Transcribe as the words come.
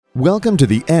Welcome to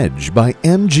The Edge by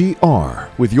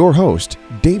MGR with your host,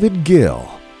 David Gill.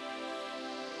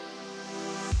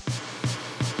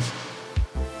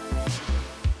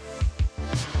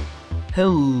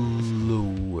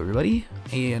 Hello, everybody,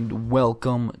 and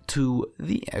welcome to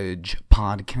The Edge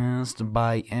podcast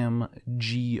by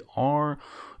MGR.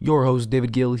 Your host,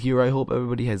 David Gill here. I hope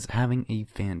everybody is having a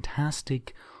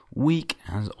fantastic week.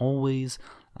 As always,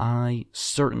 I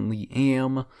certainly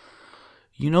am.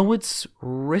 You know what's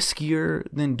riskier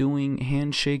than doing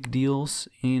handshake deals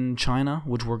in China,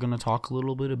 which we're going to talk a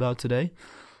little bit about today?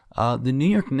 The New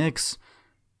York Knicks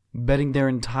betting their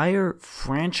entire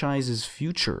franchise's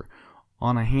future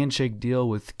on a handshake deal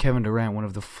with Kevin Durant, one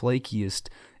of the flakiest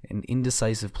and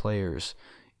indecisive players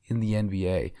in the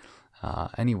NBA.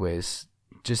 Anyways,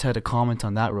 just had to comment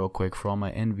on that real quick for all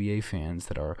my NBA fans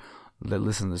that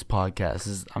listen to this podcast.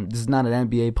 This is not an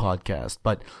NBA podcast,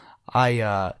 but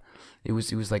It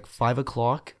was like 5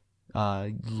 o'clock,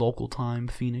 local time,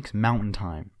 Phoenix, Mountain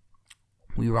Time.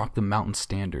 We rock the Mountain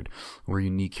Standard. We're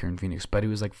unique here in Phoenix. But it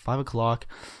was like 5 o'clock.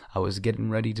 I was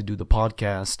getting ready to do the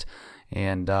podcast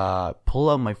and pull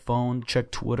out my phone,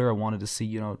 check Twitter. I wanted to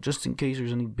see, just in case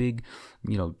there's any big,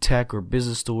 tech or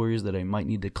business stories that I might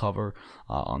need to cover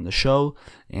on the show.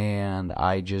 And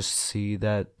I just see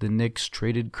that the Knicks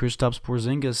traded Kristaps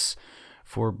Porzingis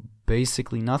for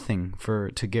basically nothing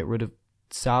to get rid of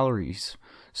salaries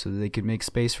so that they could make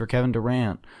space for Kevin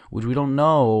Durant, which we don't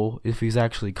know if he's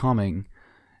actually coming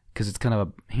because it's kind of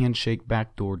a handshake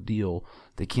backdoor deal.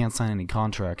 They can't sign any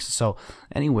contracts. So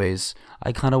anyways,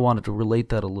 I kind of wanted to relate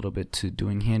that a little bit to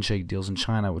doing handshake deals in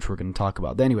China, which we're going to talk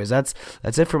about. Anyways, that's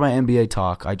it for my NBA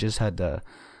talk. I just had to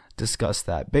discuss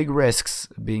that. Big risks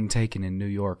being taken in New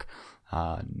York.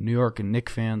 New York and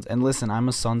Knicks fans. And listen, I'm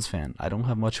a Suns fan. I don't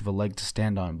have much of a leg to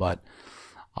stand on, but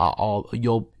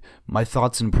my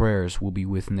thoughts and prayers will be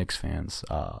with Knicks fans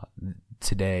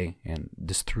today and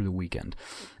just through the weekend.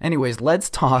 Anyways, let's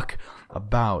talk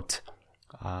about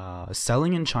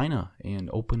selling in China and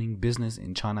opening business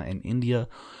in China and India,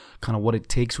 kind of what it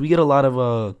takes. We get a lot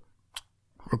of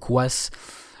requests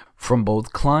from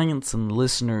both clients and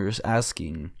listeners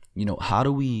asking, how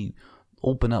do we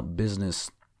open up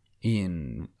business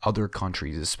in other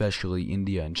countries, especially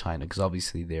India and China, because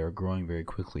obviously they are growing very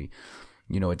quickly.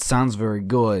 It sounds very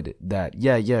good that,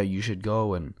 you should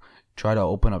go and try to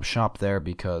open up shop there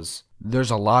because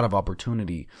there's a lot of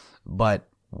opportunity. But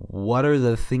what are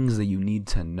the things that you need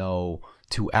to know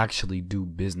to actually do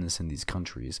business in these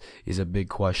countries is a big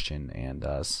question. And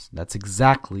that's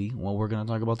exactly what we're going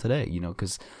to talk about today,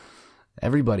 because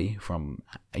everybody from,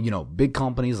 big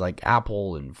companies like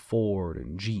Apple and Ford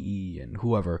and GE and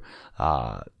whoever,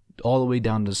 all the way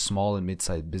down to small and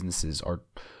mid-sized businesses are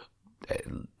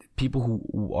people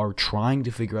who are trying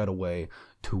to figure out a way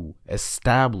to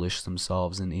establish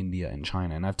themselves in India and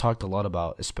China. And I've talked a lot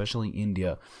about, especially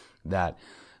India, that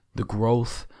the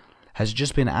growth has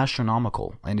just been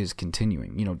astronomical and is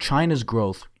continuing. China's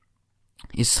growth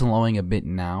is slowing a bit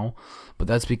now, but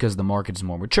that's because the market is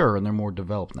more mature and they're more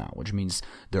developed now, which means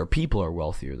their people are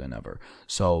wealthier than ever.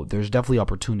 So there's definitely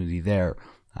opportunity there,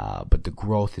 but the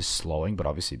growth is slowing, but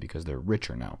obviously because they're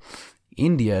richer now.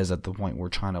 India is at the point where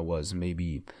China was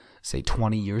maybe, say,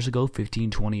 20 years ago, 15,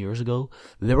 20 years ago.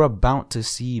 They're about to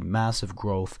see massive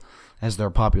growth as their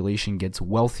population gets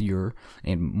wealthier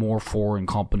and more foreign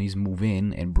companies move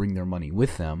in and bring their money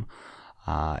with them.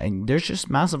 And there's just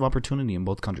massive opportunity in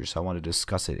both countries. So I want to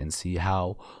discuss it and see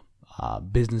how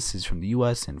businesses from the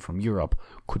U.S. and from Europe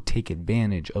could take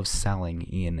advantage of selling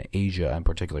in Asia, in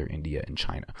particular India and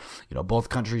China. Both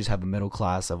countries have a middle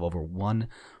class of over 1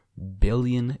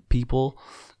 billion people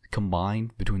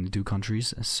combined between the two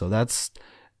countries. So that's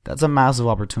a massive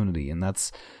opportunity, and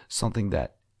that's something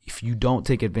that if you don't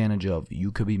take advantage of,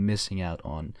 you could be missing out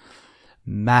on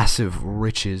massive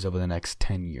riches over the next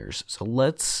 10 years. So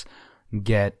let's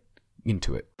get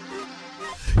into it.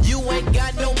 You ain't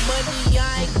got no money,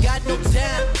 I ain't got no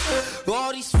time.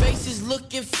 All these faces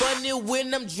looking funny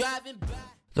when I'm driving by.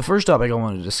 The first topic I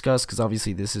wanted to discuss, because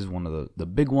obviously this is one of the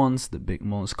big ones,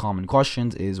 most common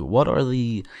questions, is what are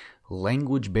the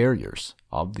language barriers?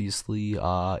 Obviously,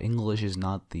 English is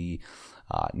not the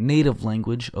native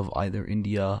language of either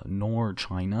India nor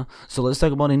China. So let's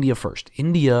talk about India first.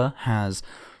 India has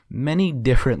many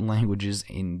different languages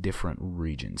in different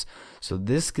regions. So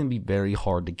this can be very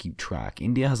hard to keep track.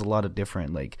 India has a lot of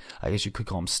different, I guess you could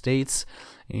call them states.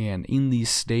 And in these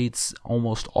states,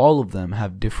 almost all of them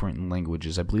have different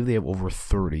languages. I believe they have over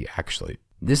 30, actually.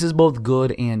 This is both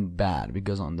good and bad,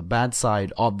 because on the bad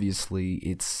side, obviously,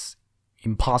 it's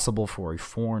impossible for a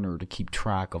foreigner to keep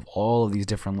track of all of these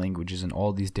different languages and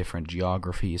all these different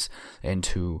geographies and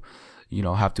to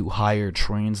have to hire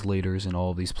translators in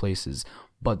all of these places.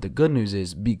 But the good news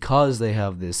is, because they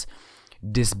have this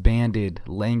disbanded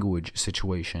language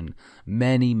situation,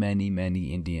 many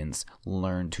Indians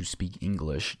learn to speak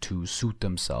English to suit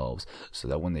themselves, so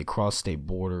that when they cross state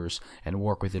borders and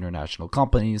work with international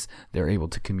companies, they're able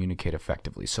to communicate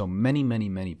effectively. So many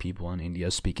people in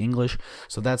India speak English.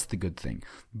 So that's the good thing.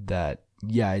 That,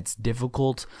 yeah, it's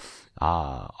difficult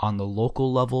on the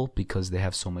local level because they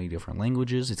have so many different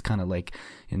languages. It's kind of like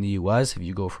in the U.S. if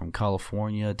you go from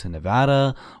California to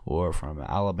Nevada, or from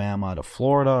Alabama to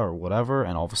Florida, or whatever,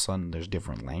 and all of a sudden there's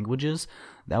different languages,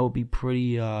 that would be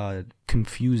pretty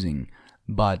confusing.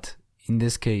 But in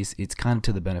this case, it's kind of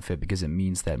to the benefit, because it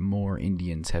means that more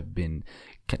Indians have been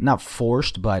not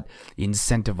forced, but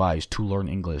incentivized to learn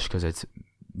English, because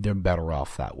they're better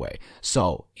off that way.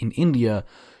 So in India,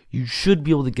 you should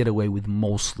be able to get away with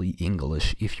mostly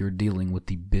English if you're dealing with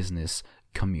the business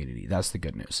community. That's the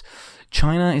good news.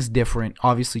 China is different.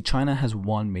 Obviously, China has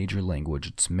one major language.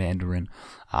 It's Mandarin.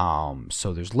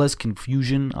 So there's less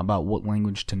confusion about what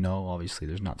language to know. Obviously,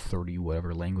 there's not 30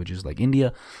 whatever languages like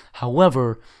India.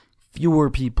 However, fewer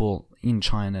people in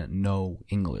China know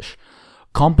English.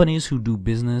 Companies who do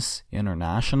business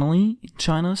internationally in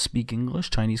China speak English.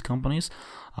 Chinese companies,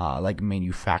 like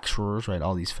manufacturers, right?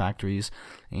 All these factories,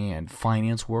 and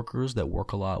finance workers that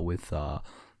work a lot with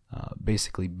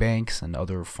basically banks and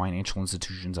other financial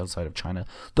institutions outside of China.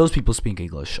 Those people speak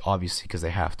English, obviously, because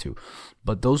they have to.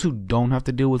 But those who don't have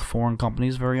to deal with foreign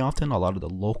companies very often, a lot of the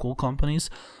local companies,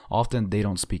 often they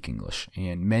don't speak English.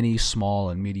 And many small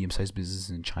and medium-sized businesses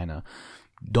in China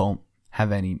don't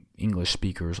have any English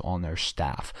speakers on their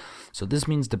staff. So this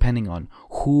means, depending on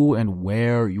who and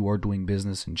where you are doing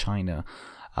business in China,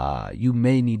 you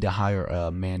may need to hire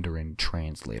a Mandarin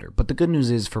translator. But the good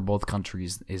news is, for both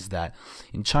countries, is that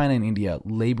in China and India,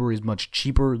 labor is much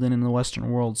cheaper than in the Western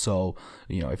world. So,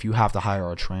 if you have to hire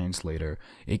a translator,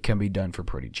 it can be done for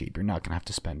pretty cheap. You're not going to have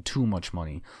to spend too much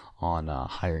money on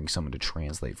hiring someone to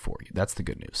translate for you. That's the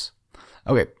good news.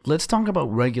 Okay, let's talk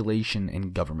about regulation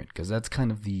and government, because that's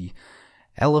kind of the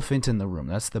elephant in the room.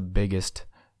 That's the biggest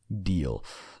deal.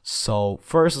 So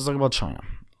first, let's talk about China.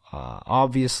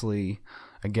 Obviously,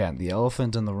 again, the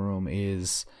elephant in the room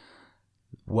is,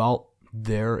 well,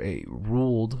 they're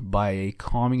ruled by a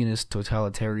communist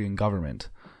totalitarian government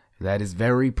that is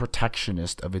very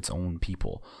protectionist of its own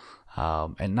people.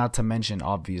 And not to mention,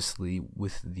 obviously,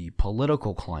 with the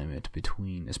political climate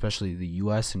between, especially the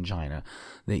U.S. and China,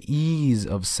 the ease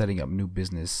of setting up new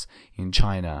business in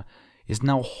China is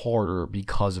now harder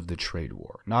because of the trade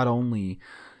war. Not only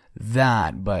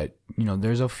that, but,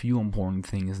 there's a few important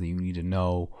things that you need to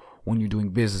know when you're doing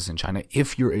business in China,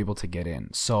 if you're able to get in.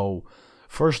 So,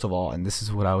 first of all, and this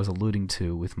is what I was alluding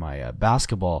to with my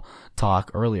basketball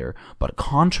talk earlier, but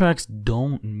contracts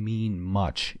don't mean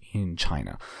much in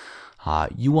China.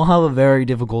 You will have a very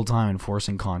difficult time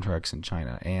enforcing contracts in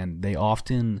China, and they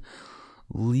often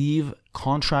leave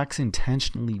contracts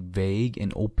intentionally vague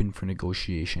and open for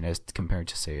negotiation, as compared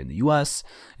to, say, in the US,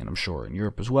 and I'm sure in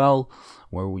Europe as well,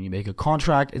 where when you make a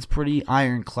contract, it's pretty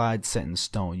ironclad, set in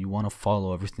stone. You want to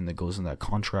follow everything that goes in that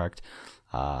contract,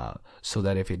 so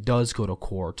that if it does go to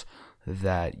court,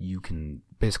 that you can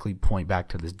basically point back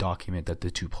to this document that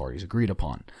the two parties agreed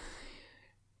upon.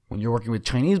 When you're working with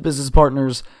Chinese business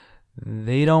partners,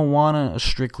 they don't want to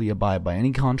strictly abide by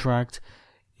any contract,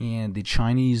 and the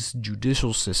Chinese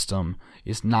judicial system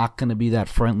is not going to be that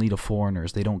friendly to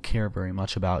foreigners. They don't care very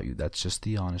much about you. That's just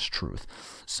the honest truth.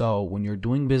 So when you're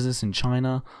doing business in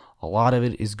China, a lot of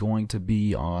it is going to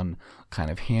be on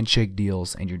kind of handshake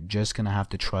deals, and you're just going to have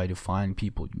to try to find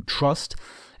people you trust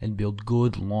and build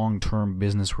good long-term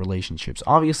business relationships.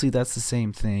 Obviously, that's the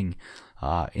same thing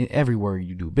everywhere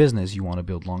you do business. You want to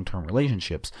build long-term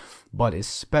relationships, but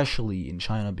especially in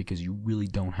China, because you really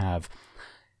don't have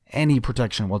any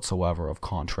protection whatsoever of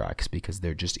contracts, because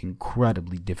they're just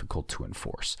incredibly difficult to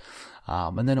enforce.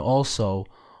 And then also,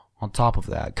 on top of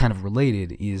that, kind of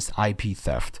related, is IP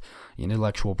theft,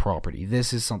 intellectual property.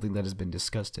 This is something that has been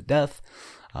discussed to death,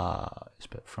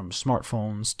 from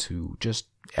smartphones to just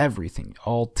everything.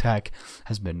 All tech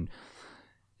has been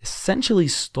essentially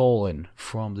stolen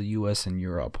from the US and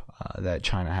Europe that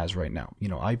China has right now.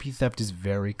 IP theft is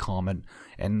very common,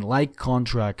 and like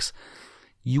contracts,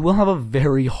 you will have a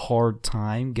very hard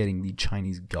time getting the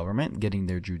Chinese government, getting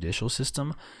their judicial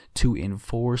system to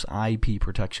enforce IP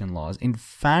protection laws. In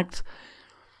fact,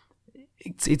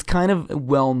 it's kind of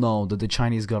well known that the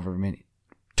Chinese government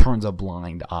turns a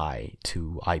blind eye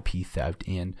to IP theft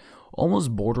and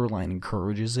almost borderline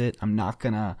encourages it. I'm not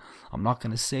gonna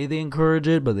say they encourage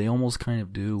it, but they almost kind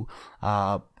of do.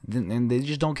 And they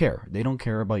just don't care. They don't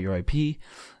care about your IP.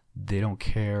 They don't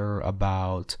care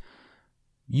about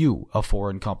you, a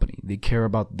foreign company. They care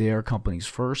about their companies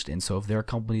first. And so if their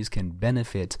companies can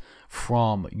benefit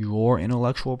from your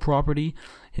intellectual property,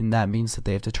 and that means that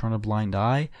they have to turn a blind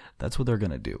eye, that's what they're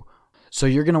going to do. So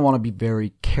you're going to want to be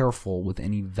very careful with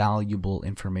any valuable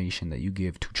information that you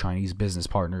give to Chinese business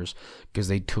partners, because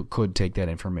they could take that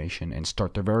information and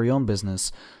start their very own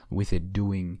business with it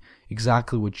doing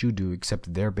exactly what you do,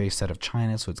 except they're based out of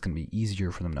China, so it's going to be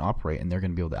easier for them to operate, and they're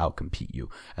going to be able to outcompete you.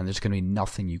 And there's going to be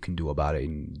nothing you can do about it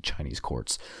in Chinese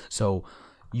courts. So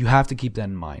you have to keep that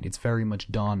in mind. It's very much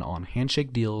done on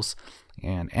handshake deals,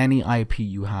 and any IP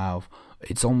you have,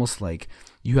 it's almost like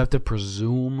you have to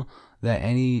presume that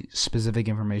any specific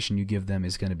information you give them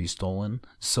is going to be stolen.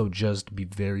 So just be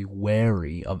very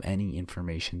wary of any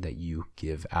information that you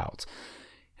give out.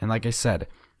 And like I said,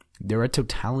 they're a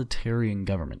totalitarian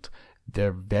government.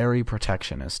 They're very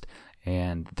protectionist,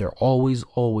 and they're always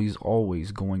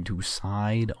going to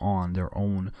side on their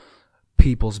own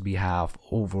people's behalf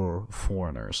over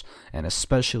foreigners. And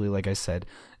especially, like I said,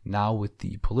 now with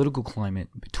the political climate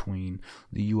between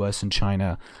the US and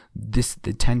China,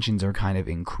 the tensions are kind of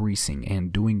increasing,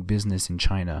 and doing business in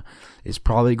China is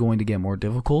probably going to get more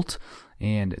difficult,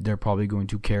 and they're probably going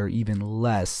to care even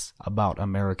less about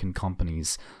American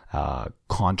companies'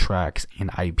 contracts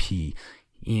and IP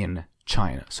in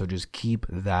China. So just keep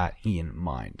that in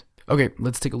mind. Okay,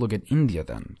 let's take a look at India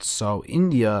then. So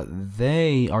India,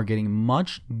 they are getting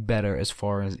much better as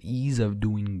far as ease of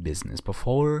doing business.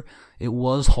 Before, it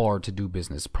was hard to do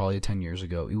business, probably 10 years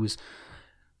ago. It was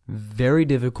very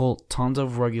difficult, tons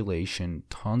of regulation,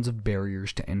 tons of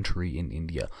barriers to entry in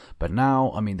India. But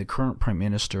now, the current Prime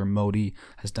Minister, Modi,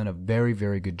 has done a very,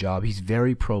 very good job. He's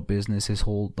very pro-business.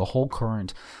 The whole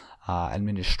current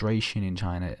administration in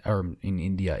China, or in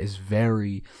India, is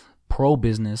very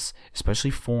pro-business, especially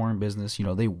foreign business.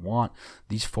 They want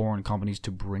these foreign companies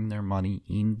to bring their money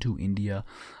into India.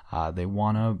 They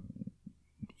want to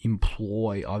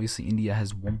employ, obviously India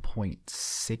has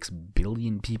 1.6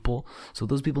 billion people, so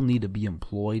those people need to be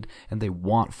employed, and they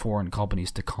want foreign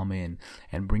companies to come in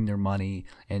and bring their money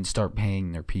and start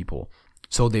paying their people.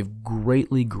 So they've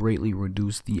greatly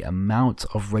reduced the amount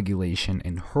of regulation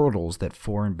and hurdles that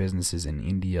foreign businesses in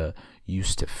India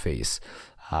used to face.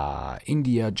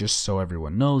 India, just so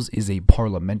everyone knows, is a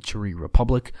parliamentary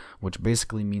republic, which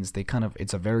basically means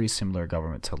it's a very similar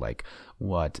government to like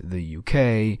what the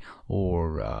UK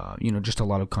or just a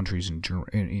lot of countries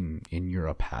in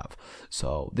Europe have.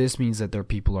 So this means that their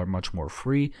people are much more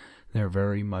free. They're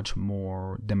very much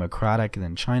more democratic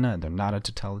than China. They're not a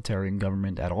totalitarian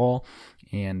government at all.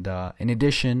 And in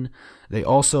addition, they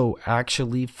also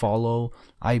actually follow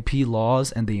IP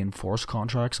laws, and they enforce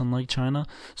contracts unlike China,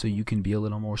 so you can be a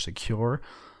little more secure.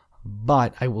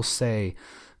 But I will say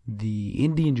the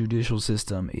Indian judicial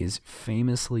system is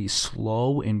famously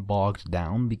slow and bogged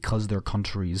down because their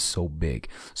country is so big.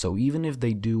 So even if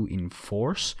they do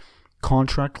enforce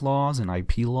contract laws and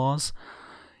IP laws,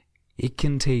 it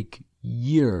can take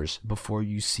years before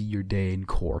you see your day in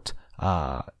court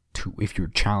if you're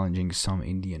challenging some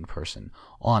Indian person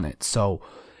on it. So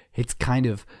it's kind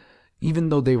of, even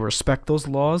though they respect those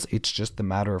laws, it's just the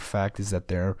matter of fact is that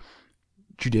their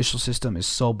judicial system is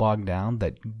so bogged down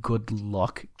that good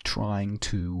luck trying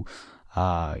to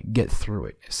get through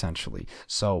it, essentially.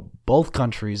 So both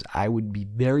countries, I would be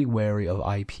very wary of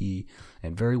IP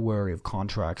and very wary of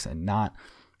contracts and not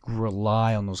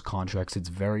rely on those contracts. It's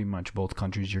very much both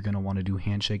countries. You're going to want to do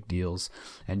handshake deals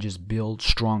and just build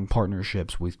strong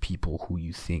partnerships with people who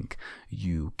you think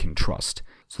you can trust.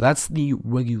 So that's the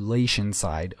regulation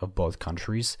side of both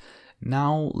countries.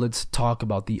 Now let's talk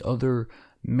about the other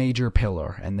major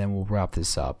pillar, and then we'll wrap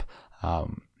this up.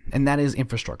 And that is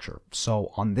infrastructure.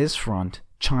 So on this front,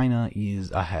 China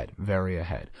is ahead, very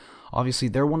ahead. Obviously,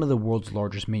 they're one of the world's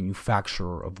largest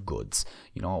manufacturer of goods.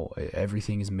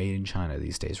 Everything is made in China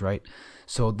these days, right?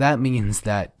 So that means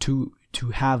that to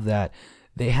have that,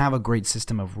 they have a great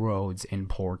system of roads and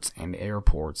ports and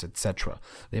airports, etc.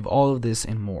 They have all of this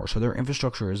and more. So their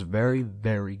infrastructure is very,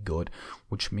 very good,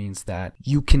 which means that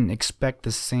you can expect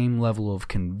the same level of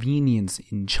convenience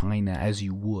in China as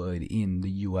you would in the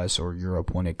US or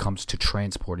Europe when it comes to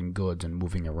transporting goods and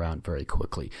moving around very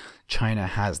quickly. China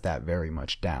has that very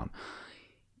much down.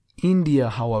 India,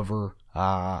 however,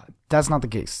 that's not the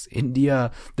case.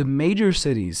 The major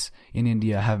cities in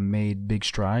India have made big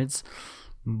strides,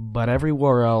 but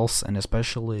everywhere else, and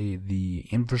especially the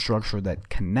infrastructure that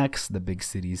connects the big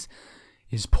cities,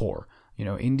 is poor.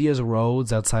 India's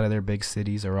roads outside of their big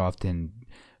cities are often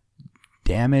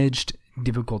damaged,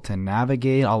 difficult to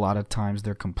navigate. A lot of times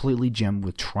they're completely jammed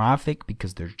with traffic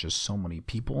because there's just so many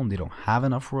people and they don't have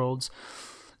enough roads.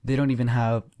 They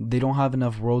don't have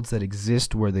enough roads that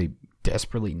exist where they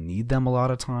desperately need them a lot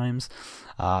of times.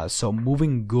 So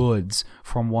moving goods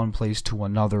from one place to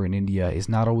another in India is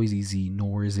not always easy,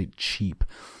 nor is it cheap.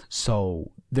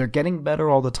 So they're getting better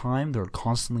all the time. They're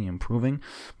constantly improving,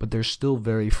 but they're still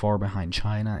very far behind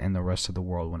China and the rest of the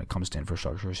world when it comes to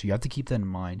infrastructure. So you have to keep that in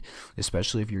mind,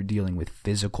 especially if you're dealing with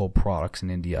physical products in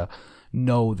India.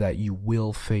 Know that you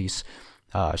will face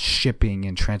shipping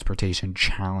and transportation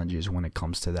challenges when it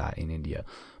comes to that in India.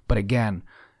 But again,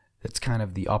 that's kind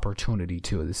of the opportunity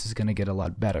too. This is going to get a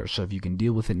lot better. So if you can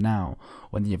deal with it now,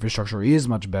 when the infrastructure is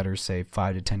much better, say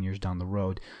 5 to 10 years down the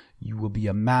road, you will be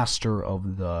a master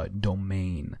of the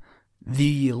domain.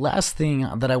 The last thing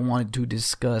that I wanted to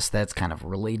discuss that's kind of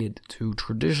related to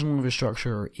traditional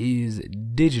infrastructure is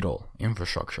digital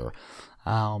infrastructure,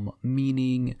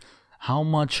 meaning how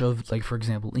much of, like, for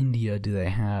example, India, do they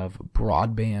have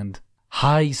broadband,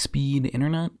 high-speed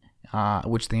internet?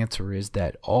 Which the answer is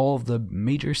that all of the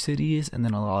major cities, and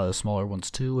then a lot of the smaller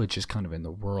ones too, it's just kind of in the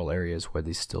rural areas where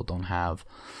they still don't have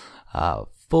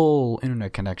full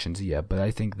internet connections yet, but I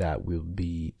think that will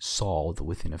be solved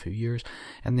within a few years.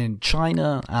 And then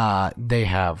China, they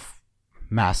have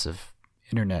massive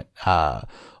internet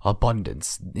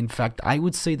abundance. In fact, I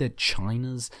would say that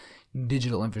China's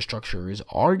digital infrastructure is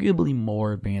arguably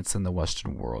more advanced than the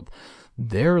Western world.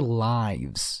 Their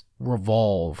lives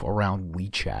revolve around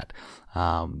WeChat.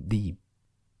 The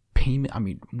payment,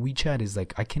 WeChat is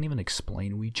like, I can't even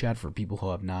explain WeChat for people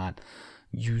who have not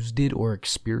used it or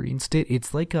experienced it.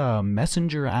 It's like a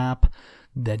messenger app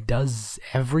that does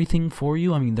everything for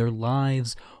you. Their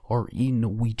lives are in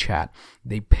WeChat.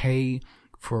 They pay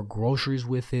for groceries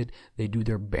with it, they do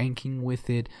their banking with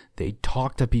it, they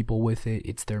talk to people with it,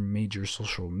 it's their major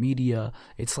social media.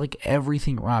 It's like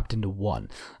everything wrapped into one.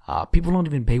 People don't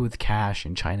even pay with cash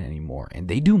in China anymore, and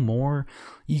they do more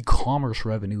e-commerce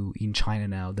revenue in China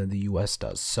now than the US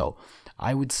does. So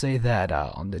I would say that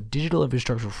on the digital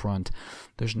infrastructure front,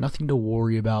 there's nothing to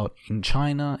worry about in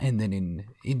China. And then in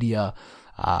India,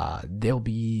 they'll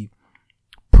be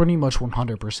pretty much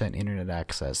 100% internet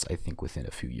access, I think, within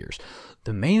a few years.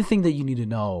 The main thing that you need to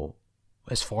know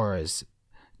as far as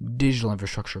digital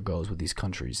infrastructure goes with these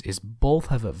countries is both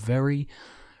have a very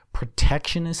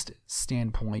protectionist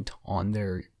standpoint on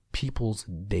their people's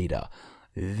data.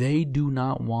 They do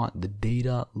not want the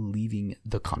data leaving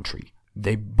the country.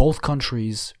 Both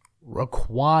countries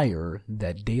require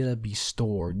that data be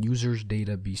stored, users'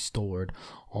 data be stored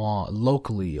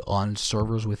locally on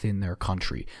servers within their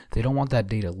country. They don't want that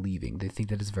data leaving. They think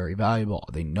that it's very valuable.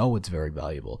 They know it's very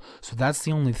valuable. So that's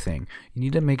the only thing. You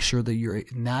need to make sure that you're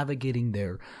navigating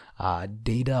their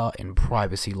data and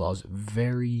privacy laws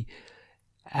very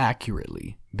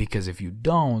accurately, because if you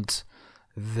don't,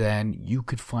 then you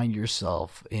could find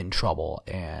yourself in trouble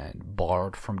and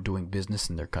barred from doing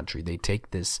business in their country. They take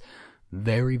this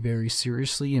very, very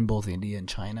seriously in both India and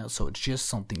China, so it's just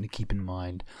something to keep in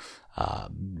mind.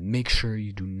 Make sure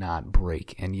you do not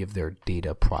break any of their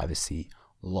data privacy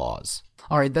laws.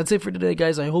 Alright, that's it for today,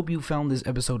 guys. I hope you found this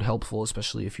episode helpful,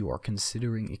 especially if you are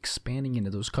considering expanding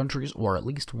into those countries, or at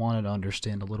least wanted to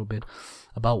understand a little bit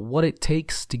about what it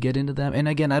takes to get into them. And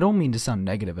again, I don't mean to sound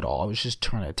negative at all. I was just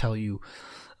trying to tell you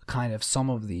kind of some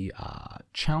of the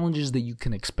challenges that you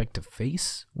can expect to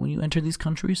face when you enter these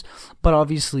countries. But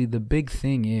obviously the big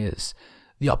thing is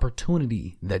the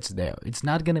opportunity that's there. It's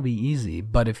not going to be easy,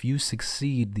 but if you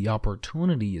succeed, the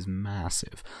opportunity is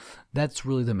massive. That's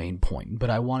really the main point. But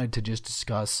I wanted to just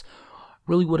discuss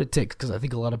really what it takes, because I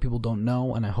think a lot of people don't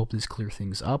know, and I hope this clears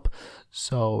things up.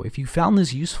 So if you found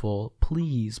this useful,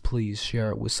 please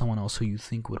share it with someone else who you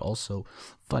think would also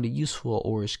find it useful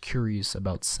or is curious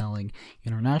about selling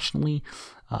internationally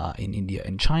in India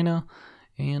and China.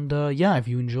 And if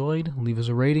you enjoyed, leave us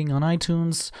a rating on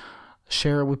iTunes.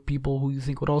 Share it with people who you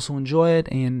think would also enjoy it.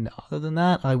 And other than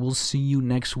that, I will see you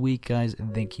next week, guys.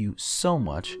 And thank you so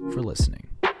much for listening.